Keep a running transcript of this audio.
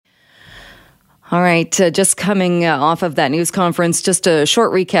All right. Just coming off of that news conference, just a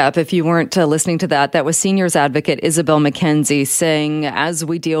short recap. If you weren't listening to that was seniors advocate Isabel McKenzie saying, as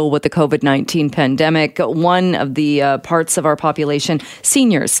we deal with the COVID-19 pandemic, one of the parts of our population,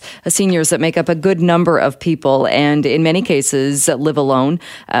 seniors that make up a good number of people and in many cases live alone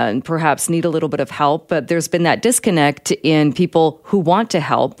and perhaps need a little bit of help. But there's been that disconnect in people who want to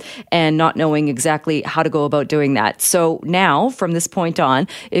help and not knowing exactly how to go about doing that. So now, from this point on,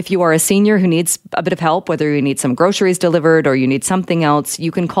 if you are a senior who needs a bit of help, whether you need some groceries delivered or you need something else,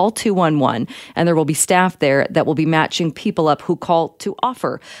 you can call 211 and there will be staff there that will be matching people up who call to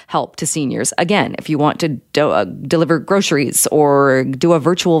offer help to seniors. Again, if you want to deliver groceries or do a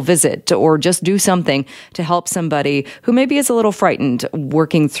virtual visit or just do something to help somebody who maybe is a little frightened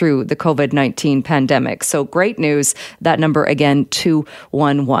working through the COVID-19 pandemic. So great news. That number again,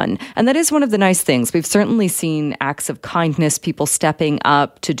 211. And that is one of the nice things. We've certainly seen acts of kindness, people stepping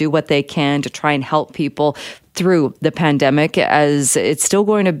up to do what they can to try and help people through the pandemic, as it's still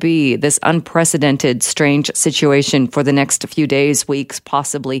going to be this unprecedented, strange situation for the next few days, weeks,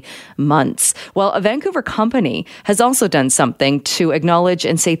 possibly months. Well, a Vancouver company has also done something to acknowledge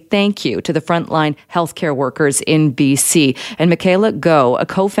and say thank you to the frontline healthcare workers in BC. And Michaela Go, a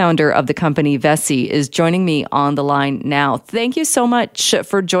co-founder of the company Vessi, is joining me on the line now. Thank you so much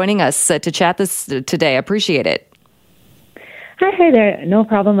for joining us to chat this today. I appreciate it. Hi there. No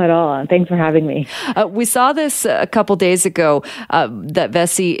problem at all. Thanks for having me. We saw this a couple days ago that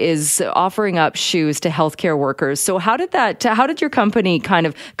Vessi is offering up shoes to healthcare workers. So how did your company kind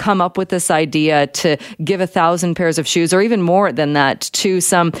of come up with this idea to give 1,000 pairs of shoes or even more than that to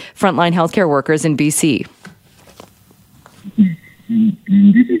some frontline healthcare workers in BC? This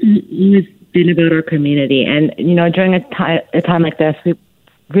has always been about our community. And, during a time like this, we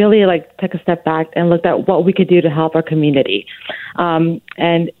really took a step back and looked at what we could do to help our community.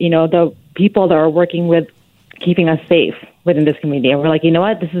 The people that are working with keeping us safe within this community. And we're like, you know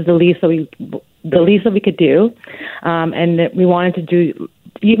what, this is the least that we could do. And we wanted to do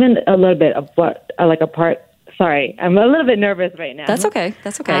even a little bit of sorry, I'm a little bit nervous right now. That's okay.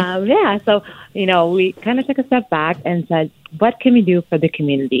 So, we kind of took a step back and said, what can we do for the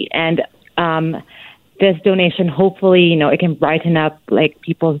community? And, this donation, hopefully, it can brighten up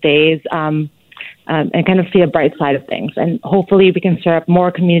people's days and kind of see a bright side of things. And hopefully, we can stir up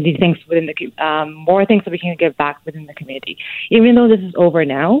more community things within more things that we can give back within the community. Even though this is over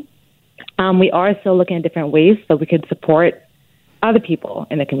now, we are still looking at different ways that we could support other people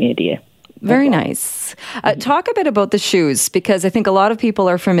in the community. Very nice. Talk a bit about the shoes, because I think a lot of people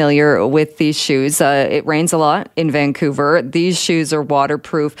are familiar with these shoes. It rains a lot in Vancouver. These shoes are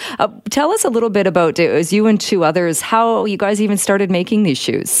waterproof. Tell us a little bit about, as you and two others, how you guys even started making these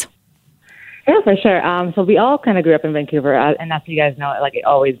shoes. Yeah, for sure. So we all kind of grew up in Vancouver, and as you guys know, it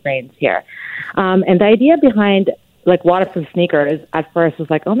always rains here. And the idea behind waterproof sneakers at first was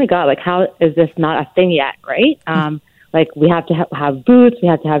oh my God, how is this not a thing yet, right? We have to have boots, we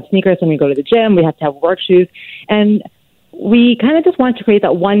have to have sneakers when we go to the gym, we have to have work shoes. And we kind of just want to create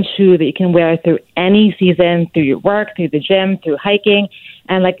that one shoe that you can wear through any season, through your work, through the gym, through hiking,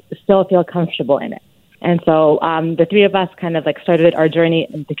 and still feel comfortable in it. And so the three of us kind of started our journey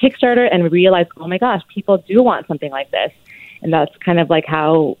into Kickstarter, and we realized, oh my gosh, people do want something like this. And that's kind of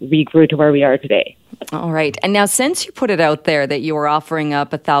how we grew to where we are today. All right. And now, since you put it out there that you were offering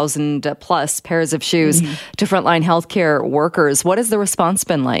up 1,000 plus pairs of shoes to frontline healthcare workers, what has the response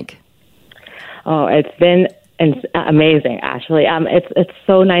been like? Oh, it's been amazing, actually. It's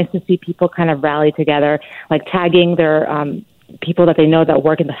so nice to see people kind of rally together, tagging their people that they know that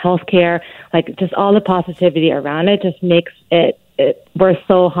work in the healthcare, just all the positivity around it just makes it. We're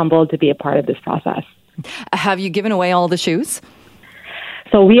so humbled to be a part of this process. Have you given away all the shoes?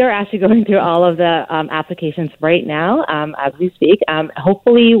 So we are actually going through all of the applications right now as we speak.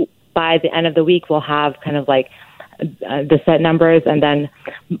 Hopefully by the end of the week, we'll have kind of the set numbers. And then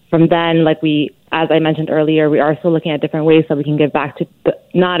from then, as I mentioned earlier, we are still looking at different ways that we can give back to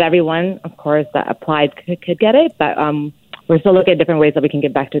not everyone, of course, that applied could get it, but we're still looking at different ways that we can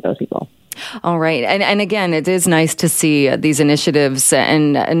give back to those people. All right. And again, it is nice to see these initiatives,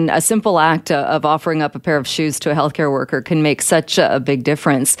 and a simple act of offering up a pair of shoes to a healthcare worker can make such a big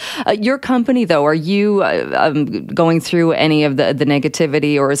difference. Your company, though, are you going through any of the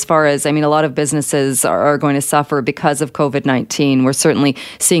negativity, or as far as, a lot of businesses are going to suffer because of COVID-19. We're certainly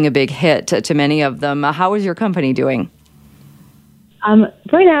seeing a big hit to many of them. How is your company doing?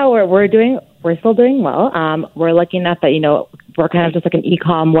 Right now, we're still doing well. We're lucky enough that, we're kind of just an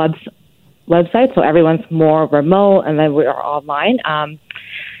e-com website, so everyone's more remote, and then we are online.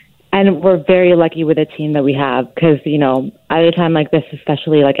 And we're very lucky with the team that we have because, at a time like this,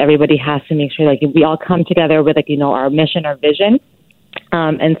 especially, like, everybody has to make sure, like, we all come together with, like, our mission, our vision.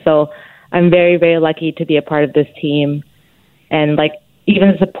 And so I'm very, very lucky to be a part of this team. And, like,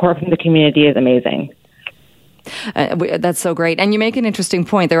 even the support from the community is amazing. That's so great. And you make an interesting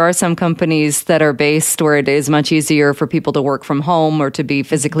point. There are some companies that are based where it is much easier for people to work from home or to be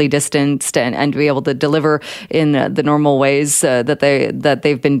physically distanced and to be able to deliver in the normal ways that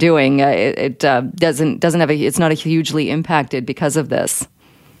they've been doing. It doesn't have it's not a hugely impacted because of this.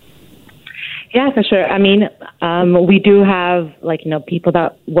 Yeah, for sure. I mean, we do have, like, people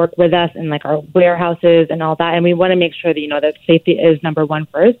that work with us in, like, our warehouses and all that, and we want to make sure that, that safety is number one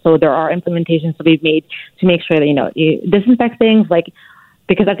first. So there are implementations that we've made to make sure that, you disinfect things, like,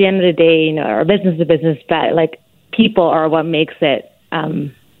 because at the end of the day, our business is a business, but, like, people are what makes it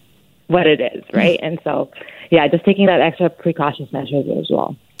what it is, right? And so, yeah, just taking that extra precautions measures as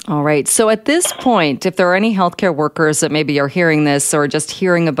well. All right. So at this point, if there are any healthcare workers that maybe are hearing this or just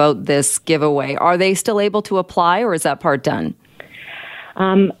hearing about this giveaway, are they still able to apply, or is that part done?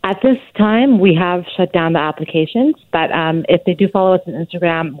 At this time, we have shut down the applications, but if they do follow us on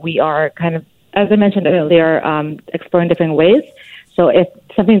Instagram, we are kind of, as I mentioned earlier, exploring different ways. So if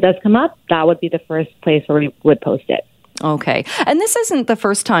something does come up, that would be the first place where we would post it. Okay. And this isn't the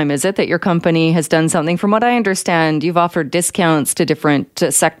first time, is it, that your company has done something? From what I understand, you've offered discounts to different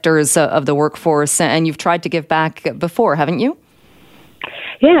sectors of the workforce, and you've tried to give back before, haven't you?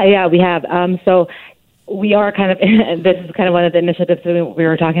 Yeah, we have. So we are kind of, this is kind of one of the initiatives that we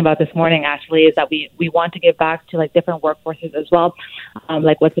were talking about this morning, actually, is that we want to give back to, like, different workforces as well.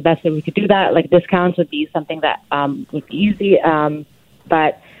 Like, what's the best way we could do that? Like, discounts would be something that would be easy,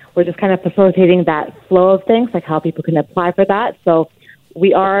 but we're just kind of facilitating that flow of things, like how people can apply for that. So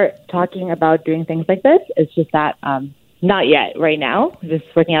we are talking about doing things like this. It's just that not yet right now. We're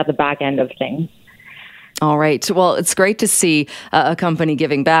just working out the back end of things. All right. Well, it's great to see a company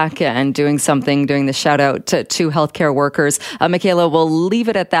giving back and doing the shout out to healthcare workers. Michaela, we'll leave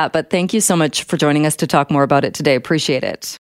it at that, but thank you so much for joining us to talk more about it today. Appreciate it.